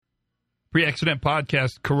Pre-Accident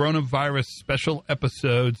Podcast, coronavirus special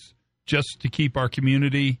episodes, just to keep our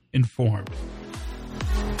community informed.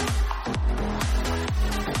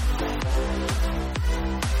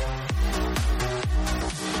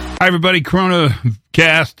 Hi, everybody.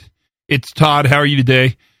 CoronaCast. It's Todd. How are you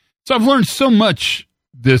today? So I've learned so much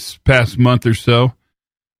this past month or so,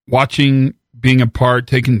 watching, being a part,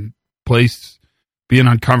 taking place, being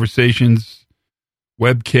on conversations,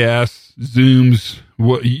 webcasts, Zooms,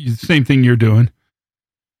 same thing you're doing.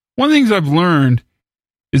 One of the things I've learned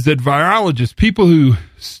is that virologists, people who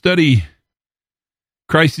study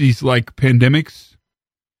crises like pandemics,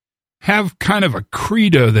 have kind of a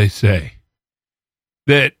credo, they say,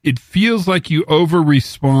 that it feels like you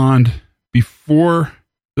over-respond before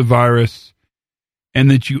the virus and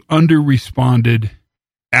that you under-responded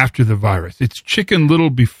after the virus. It's Chicken Little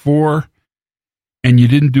before and you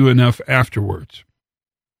didn't do enough afterwards.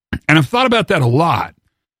 And I've thought about that a lot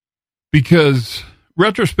because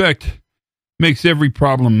retrospect makes every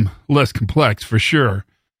problem less complex, for sure.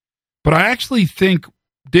 But I actually think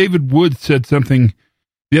David Wood said something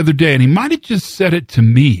the other day, and he might have just said it to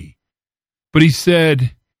me. But he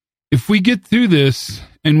said, if we get through this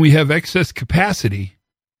and we have excess capacity,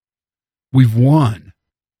 we've won.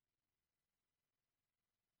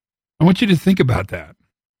 I want you to think about that.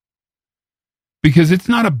 Because it's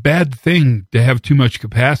not a bad thing to have too much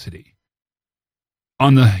capacity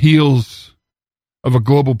on the heels of a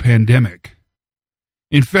global pandemic.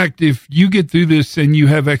 In fact, if you get through this and you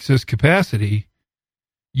have excess capacity,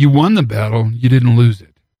 you won the battle, you didn't lose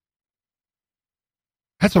it.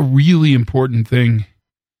 That's a really important thing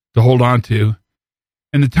to hold on to.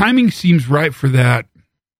 And the timing seems right for that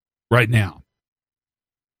right now.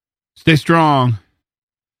 Stay strong.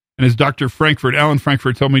 And as Dr. Alan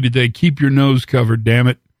Frankfurt told me today, keep your nose covered, damn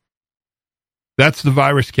it. That's the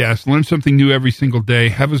Virus Cast. Learn something new every single day.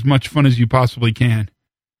 Have as much fun as you possibly can.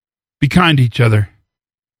 Be kind to each other.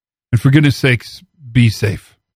 And for goodness sakes, be safe.